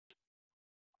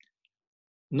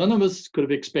None of us could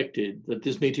have expected that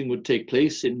this meeting would take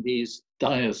place in these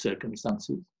dire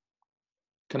circumstances.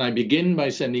 Can I begin by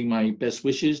sending my best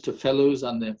wishes to fellows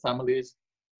and their families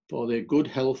for their good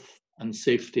health and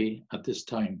safety at this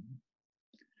time.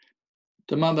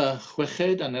 Dyma fy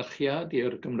chweched anerchiad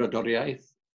i'r gymrodoriaeth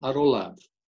ar olaf.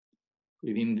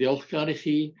 Rwyf hi'n ddiolchgar I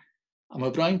chi am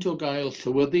y fraint o gael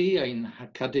llywyddu ein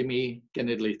Academi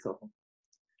Genedlaethol.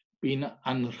 Bu'n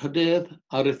anrhydedd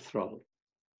aruthrol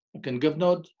ac yn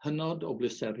gyfnod hynod o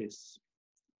bleserus.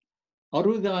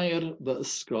 Arwyddai'r fy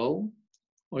ysgol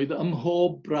oedd ym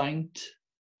mhob braint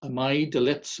y mae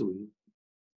dyletswydd.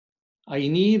 A I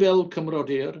ni fel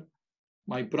cymrodir,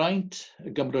 mae braint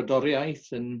y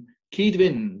gymrodoriaeth yn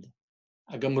cyd-fynd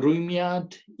ag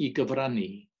ymrwymiad I gyfrannu,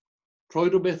 rhoi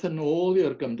rhywbeth yn ôl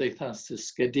i'r gymdeithas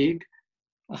ysgedig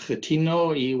a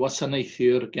chytuno I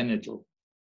wasanaethu'r genedl.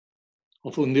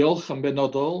 Hoffwn ddiolch yn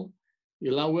benodol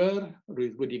I lawer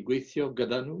rwyf wedi gweithio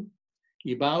gyda nhw,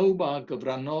 I bawb a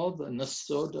gyfrannodd yn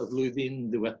ystod y flwyddyn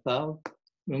ddiwethaf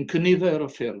mewn cynifer o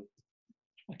ffyrdd,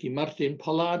 ac I Martin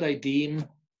Pollard a'i dîm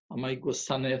am ei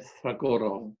gwasanaeth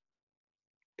rhagorol,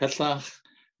 pellach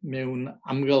mewn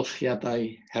amgylchiadau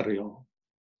heriol.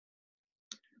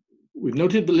 We've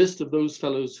noted the list of those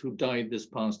fellows who died this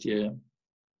past year,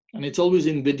 and it's always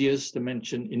invidious to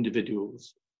mention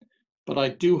individuals, but I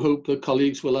do hope that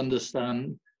colleagues will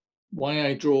understand why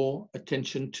I draw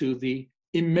attention to the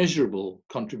immeasurable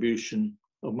contribution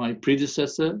of my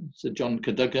predecessor, Sir John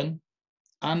Cadogan,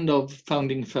 and of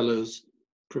founding fellows,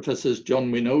 Professors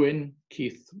John Wyn Owen,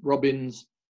 Keith Robbins,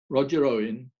 Roger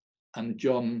Owen, and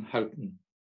John Houghton.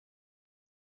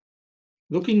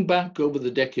 Looking back over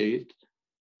the decade,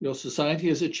 your society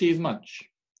has achieved much.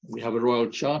 We have a Royal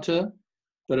Charter.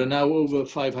 There are now over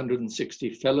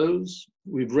 560 fellows.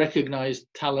 We've recognized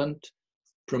talent,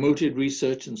 promoted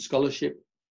research and scholarship,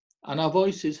 and our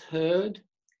voice is heard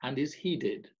and is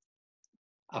heeded.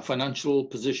 Our financial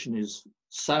position is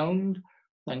sound,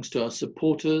 thanks to our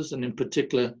supporters and in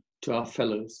particular to our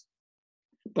fellows.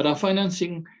 But our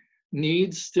financing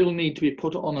needs still need to be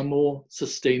put on a more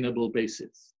sustainable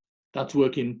basis. That's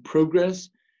work in progress,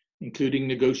 including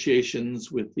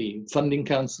negotiations with the Funding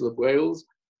Council of Wales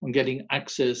on getting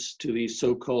access to the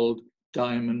so-called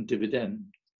diamond dividend.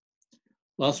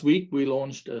 Last week, we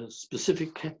launched a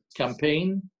specific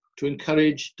campaign to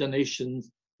encourage donations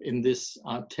in this,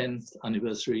 our 10th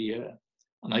anniversary year,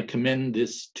 and I commend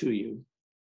this to you.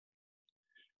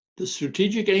 The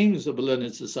strategic aims of a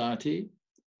learned society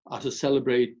are to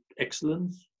celebrate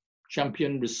excellence,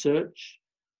 champion research,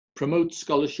 promote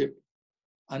scholarship,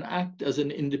 and act as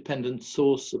an independent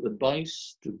source of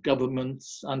advice to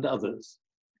governments and others.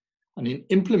 And in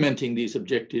implementing these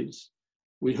objectives,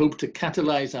 we hope to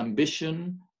catalyze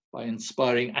ambition by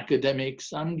inspiring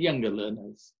academics and younger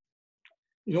learners.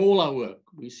 In all our work,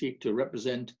 we seek to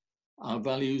represent our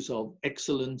values of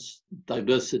excellence,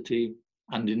 diversity,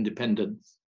 and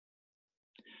independence.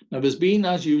 Now, there's been,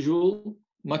 as usual,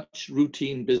 much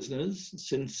routine business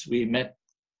since we met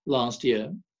last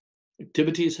year.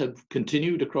 Activities have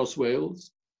continued across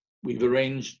Wales. We've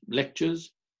arranged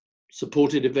lectures,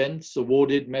 supported events,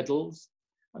 awarded medals,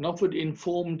 and offered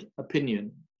informed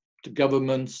opinion to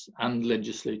governments and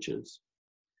legislatures.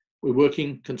 We're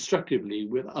working constructively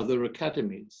with other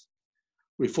academies.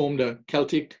 We formed a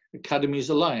Celtic Academies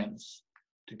Alliance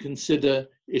to consider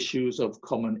issues of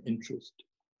common interest.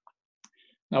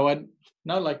 Now, I'd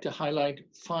now like to highlight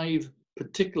 5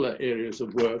 particular areas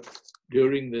of work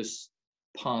during this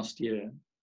past year.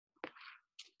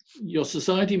 Your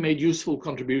society made useful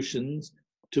contributions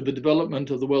to the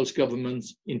development of the Welsh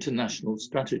Government's international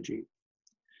strategy.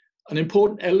 An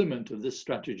important element of this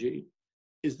strategy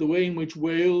is the way in which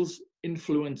Wales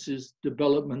influences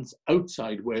developments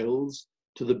outside Wales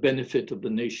to the benefit of the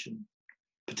nation,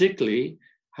 particularly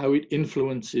how it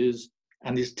influences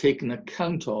and is taken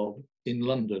account of in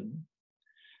London.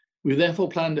 We therefore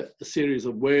planned a series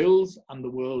of Wales and the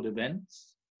world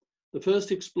events. The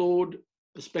first explored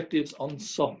perspectives on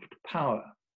soft power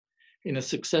in a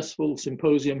successful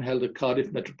symposium held at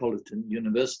Cardiff Metropolitan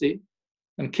University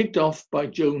and kicked off by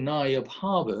Joe Nye of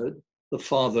Harvard, the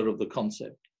father of the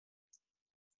concept.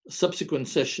 A subsequent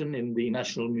session in the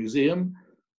National Museum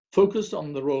focused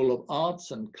on the role of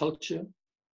arts and culture,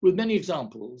 with many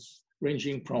examples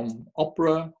ranging from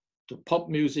opera to pop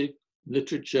music,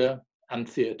 literature, and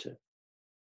theatre.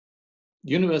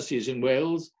 Universities in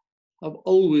Wales have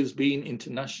always been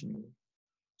international,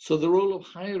 so the role of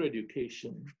higher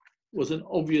education was an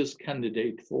obvious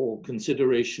candidate for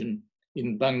consideration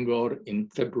in Bangor in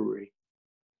February.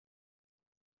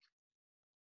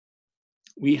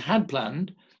 We had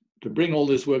planned to bring all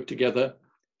this work together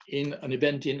in an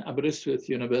event in Aberystwyth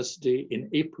University in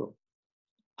April.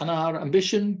 And our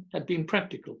ambition had been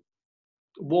practical.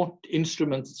 What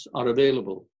instruments are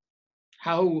available?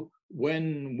 How,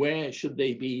 when, where should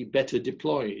they be better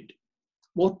deployed?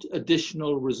 What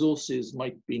additional resources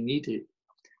might be needed?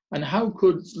 And how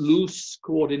could loose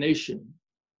coordination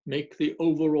make the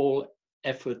overall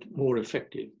effort more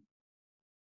effective?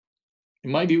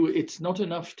 In my view, it's not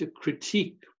enough to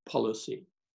critique policy.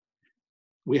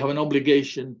 We have an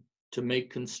obligation to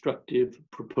make constructive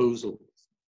proposals,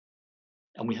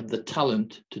 and we have the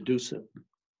talent to do so.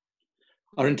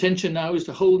 Our intention now is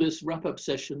to hold this wrap-up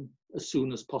session as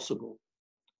soon as possible,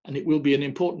 and it will be an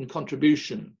important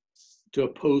contribution to a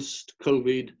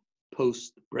post-COVID,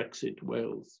 post-Brexit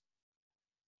Wales.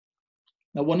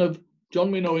 Now, one of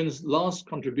John Wyn Owen's last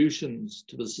contributions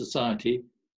to the Society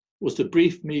was to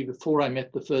brief me before I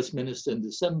met the First Minister in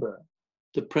December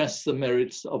to press the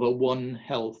merits of a One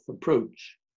Health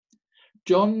approach.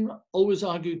 John always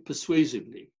argued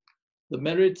persuasively the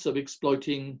merits of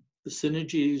exploiting the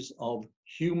synergies of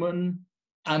human,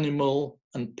 animal,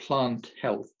 and plant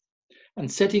health,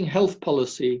 and setting health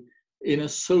policy in a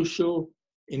social,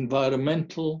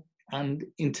 environmental, and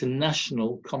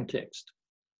international context.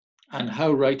 And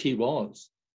how right he was.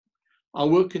 Our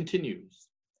work continues.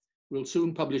 We'll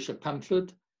soon publish a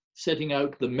pamphlet setting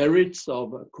out the merits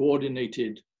of a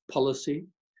coordinated policy,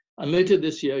 and later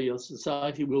this year, your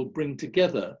Society will bring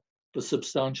together the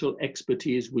substantial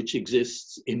expertise which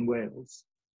exists in Wales.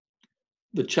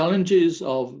 The challenges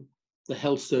of the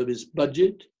health service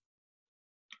budget,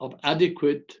 of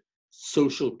adequate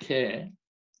social care,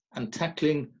 and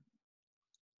tackling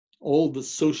all the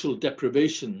social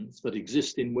deprivations that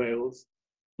exist in Wales,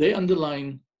 they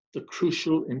underline the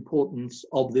crucial importance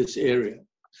of this area.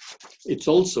 It's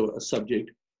also a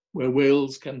subject where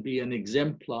Wales can be an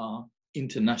exemplar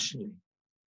internationally.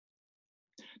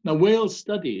 Now, Wales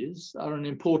studies are an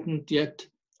important yet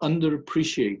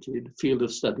underappreciated field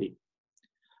of study.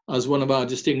 As one of our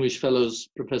distinguished fellows,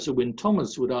 Professor Wyn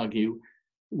Thomas, would argue,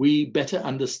 we better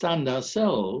understand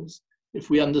ourselves if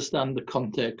we understand the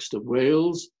context of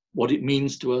Wales, what it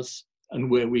means to us, and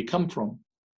where we come from.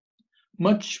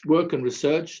 Much work and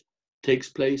research takes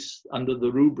place under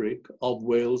the rubric of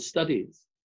Wales studies.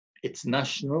 It's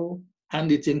national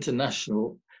and it's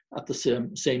international at the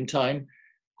same time,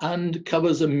 and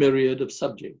covers a myriad of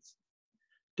subjects.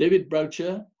 David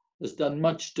Boucher has done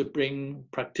much to bring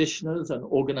practitioners and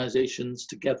organizations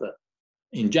together.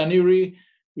 In January,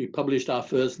 we published our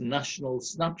first national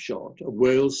snapshot of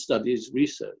Wales studies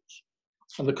research.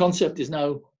 And the concept is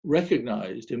now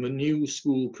recognized in the new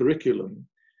school curriculum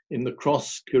in the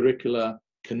cross-curricular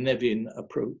Cynefin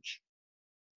approach.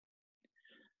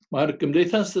 Mae'r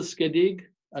Gymdeithas Ddysgedig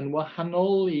yn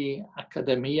wahanol I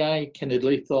academïau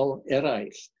cenedlaethol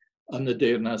eraill yn y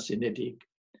Deyrnas Unedig,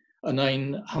 yn ein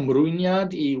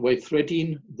hamrwyniad I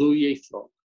weithredu'n ddwyieithog.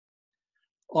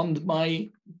 Ond mae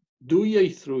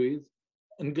dwyieithrwydd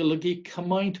yn golygu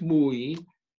cymaint mwy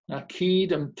na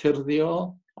cyd-ymffurfio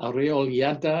a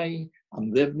reoliadau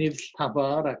am ddefnydd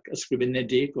llafar ac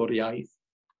ysgrifenedig o'r iaith.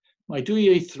 Mae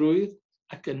dwyieithrwydd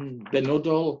ac yn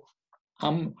benodol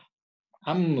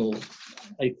aml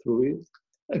eithrywydd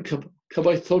yn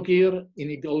cyfoethogi'r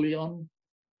unigolion,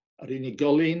 yr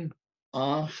unigolyn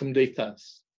a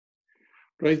chymdeithas.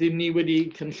 Roeddwn ni wedi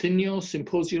cynllunio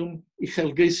symposiwm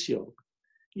uchelgeisio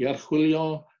I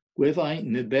archwilio gweddau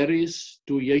niferus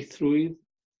dwyieithrwydd,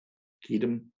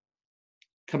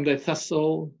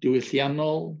 cymdeithasol,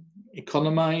 diwylliannol,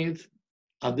 economaidd,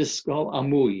 addysgol a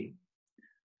mwy.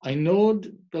 A'i nod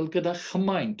fel gyda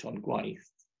chymaint o'n gwaith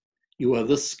yw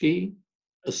addysgu,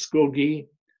 ysgogi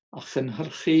a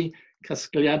chynhyrchu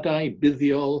casgliadau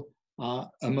buddiol a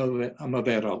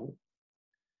ymaferol.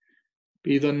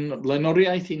 Bydd yn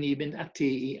flaenoriaeth I ni fynd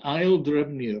ati I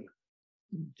ail-drefnu'r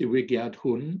diwygiad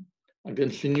hwn a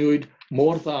gynlluniwyd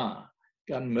mor dda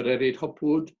gan Mererid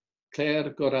Hopwood,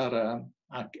 Claire Gorara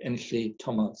ac Enlli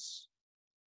Thomas.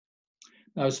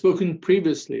 Now, I've spoken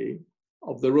previously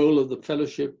of the role of the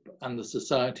Fellowship and the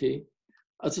Society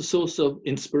as a source of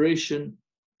inspiration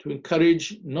to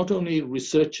encourage not only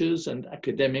researchers and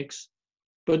academics,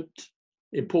 but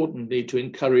importantly, to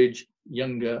encourage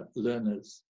younger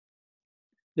learners.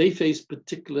 They face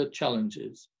particular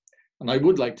challenges, and I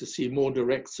would like to see more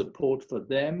direct support for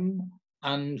them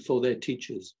and for their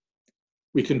teachers.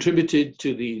 We contributed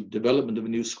to the development of a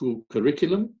new school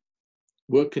curriculum.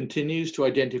 Work continues to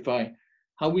identify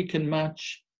how we can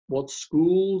match what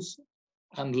schools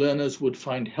and learners would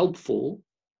find helpful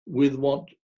with what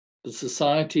the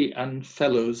Society and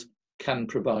fellows can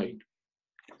provide.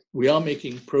 We are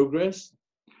making progress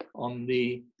on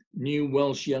the new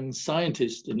Welsh Young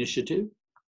Scientist initiative.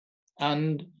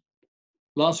 And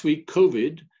last week,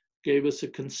 COVID gave us a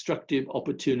constructive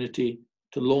opportunity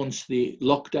to launch the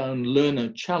Lockdown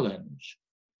Learner Challenge,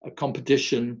 a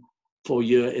competition for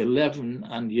year 11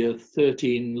 and year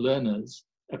 13 learners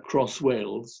across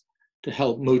Wales to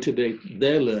help motivate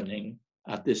their learning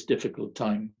at this difficult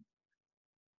time.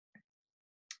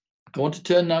 I want to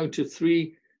turn now to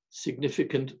three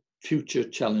significant future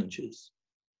challenges.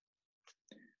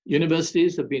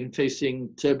 Universities have been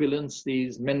facing turbulence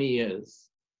these many years.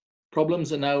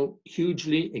 Problems are now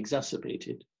hugely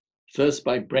exacerbated, first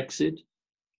by Brexit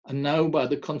and now by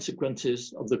the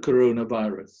consequences of the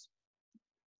coronavirus.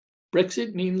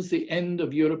 Brexit means the end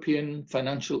of European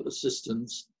financial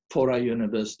assistance for our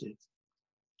universities.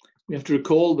 We have to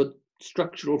recall that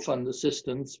structural fund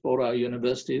assistance for our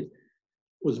universities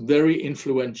was very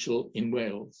influential in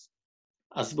Wales.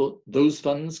 As those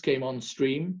funds came on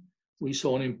stream, we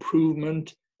saw an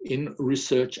improvement in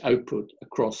research output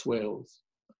across Wales.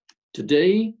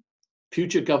 Today,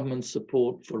 future government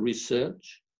support for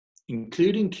research,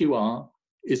 including QR,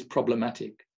 is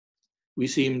problematic. We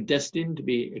seem destined to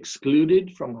be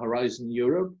excluded from Horizon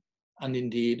Europe and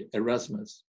indeed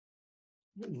Erasmus.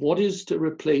 What is to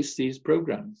replace these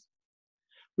programs?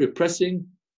 We're pressing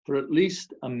for at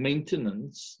least a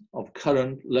maintenance of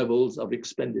current levels of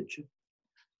expenditure.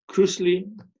 Crucially,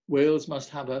 Wales must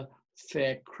have a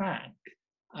fair crack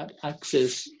at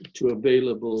access to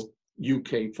available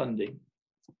UK funding.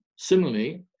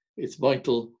 Similarly, it's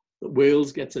vital that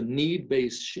Wales gets a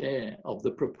need-based share of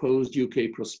the proposed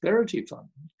UK Prosperity Fund,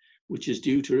 which is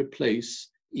due to replace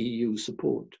EU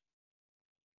support.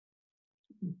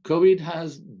 COVID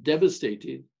has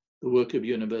devastated the work of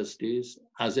universities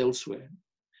as elsewhere.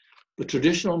 The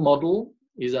traditional model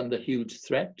is under huge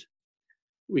threat.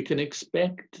 We can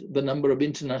expect the number of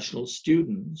international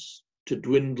students to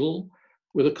dwindle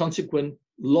with a consequent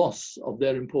loss of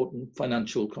their important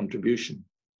financial contribution.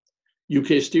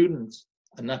 UK students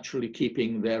are naturally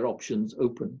keeping their options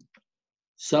open.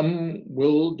 Some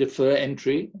will defer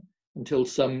entry until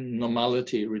some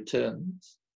normality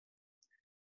returns.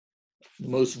 The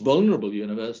most vulnerable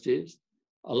universities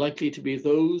are likely to be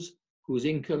those whose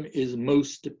income is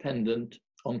most dependent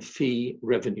on fee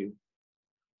revenue.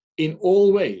 In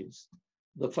all ways,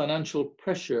 the financial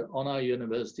pressure on our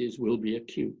universities will be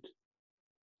acute.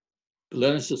 The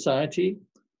Learner Society,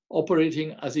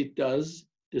 operating as it does,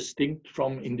 distinct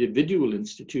from individual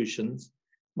institutions,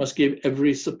 must give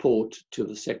every support to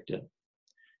the sector.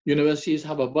 Universities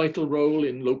have a vital role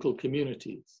in local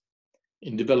communities,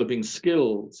 in developing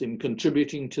skills, in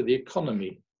contributing to the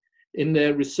economy, in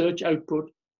their research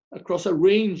output across a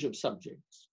range of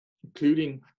subjects,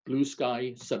 including blue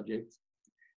sky subjects,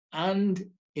 and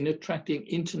in attracting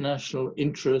international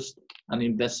interest and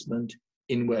investment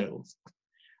in Wales.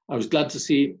 I was glad to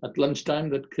see at lunchtime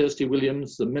that Kirsty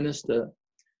Williams, the Minister,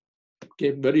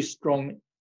 gave very strong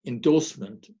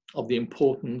endorsement of the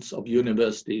importance of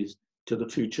universities to the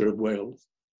future of Wales.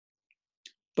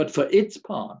 But for its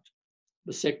part,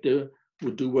 the sector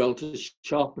would do well to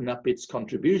sharpen up its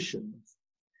contributions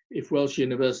if Welsh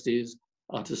universities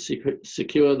are to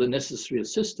secure the necessary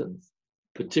assistance,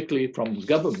 particularly from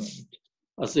government,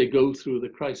 as they go through the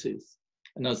crisis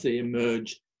and as they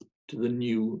emerge to the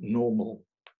new normal.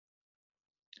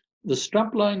 The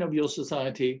strapline of your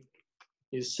society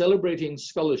is celebrating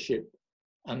scholarship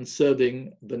and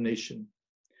serving the nation.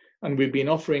 And we've been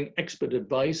offering expert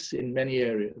advice in many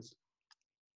areas.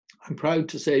 I'm proud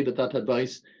to say that that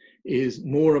advice is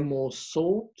more and more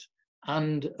sought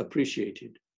and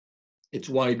appreciated. It's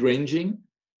wide-ranging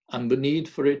and the need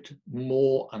for it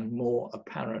more and more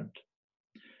apparent.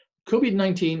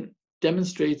 COVID-19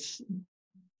 demonstrates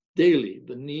daily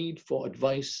the need for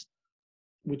advice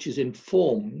which is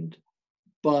informed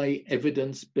by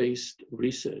evidence-based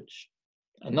research,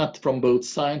 and that from both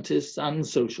scientists and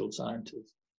social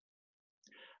scientists.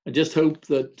 I just hope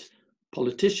that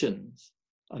politicians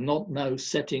are not now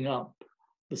setting up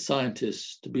the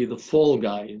scientists to be the fall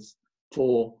guys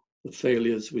for the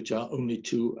failures which are only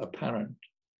too apparent.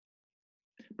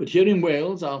 But here in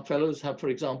Wales, our fellows have, for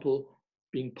example,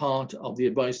 been part of the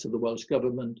advice of the Welsh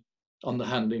Government on the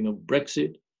handling of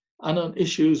Brexit and on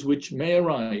issues which may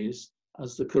arise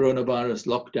as the coronavirus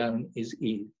lockdown is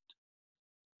eased.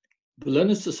 The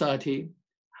Learner Society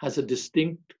has a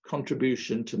distinct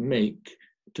contribution to make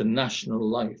to national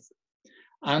life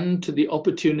and to the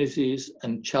opportunities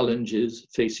and challenges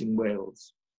facing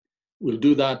Wales. We'll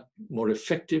do that more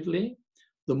effectively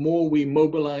the more we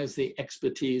mobilize the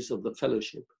expertise of the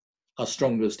fellowship, our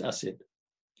strongest asset.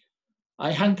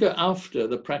 I hanker after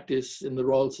the practice in the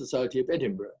Royal Society of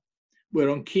Edinburgh, where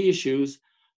on key issues,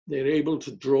 they're able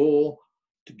to draw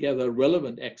together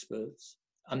relevant experts,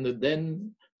 and that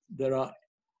then there are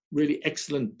really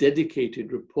excellent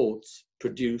dedicated reports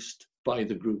produced by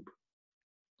the group.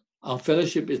 Our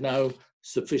fellowship is now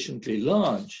sufficiently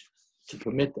large to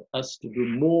permit us to do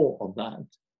more of that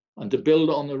and to build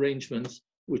on arrangements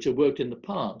which have worked in the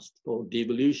past for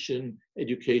devolution,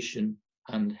 education,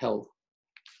 and health.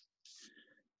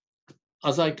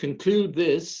 As I conclude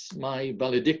this, my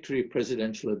valedictory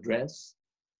presidential address,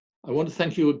 I want to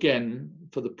thank you again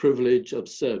for the privilege of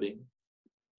serving.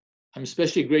 I'm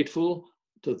especially grateful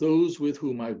to those with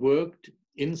whom I worked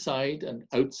inside and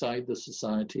outside the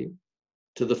Society,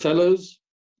 to the fellows,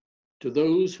 to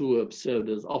those who have served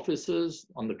as officers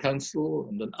on the Council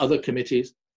and on other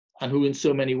committees, and who in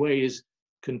so many ways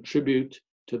contribute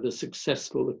to the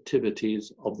successful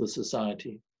activities of the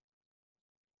Society.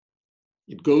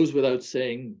 It goes without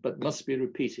saying, but must be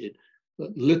repeated,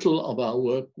 that little of our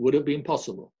work would have been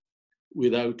possible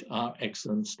without our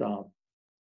excellent staff.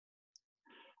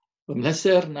 Fy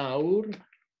mhleser nawr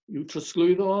yw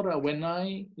trosglwyddo'r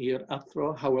awennau i'r Athro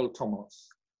Hywel Thomas,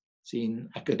 sy'n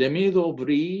academydd o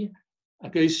Fri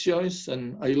ac eisoes yn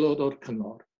aelod o'r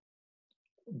Cyngor.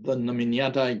 Fy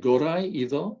nymuniadau gorau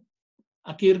iddo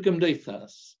ac i'r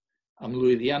Gymdeithas am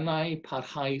lwyddiannau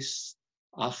parhaus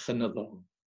a chynyddol.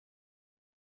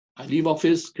 I leave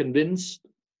office convinced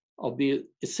of the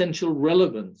essential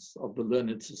relevance of the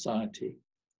Learned Society,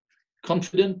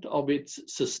 confident of its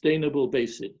sustainable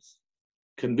basis,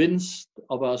 convinced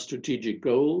of our strategic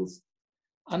goals,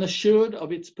 and assured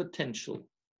of its potential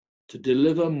to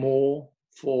deliver more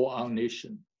for our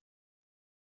nation.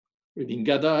 Rydyn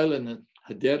gadael yn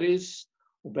hyderus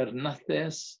o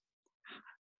bernathus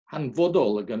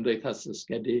hanfodol y Gymdeithas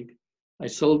Ysgedig a'i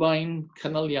sylfaen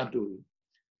cynaliadwy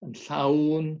yn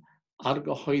llawn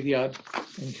argyhoeddiad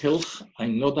ynghylch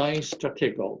ein nodau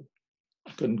strategol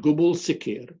ac yn gwbl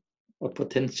sicr o'r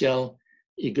potensial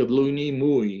i gyflwyni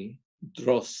mwy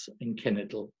dros ein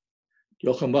cenedl.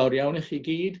 Diolch yn fawr iawn i chi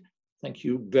gyd. Thank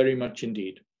you very much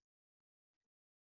indeed.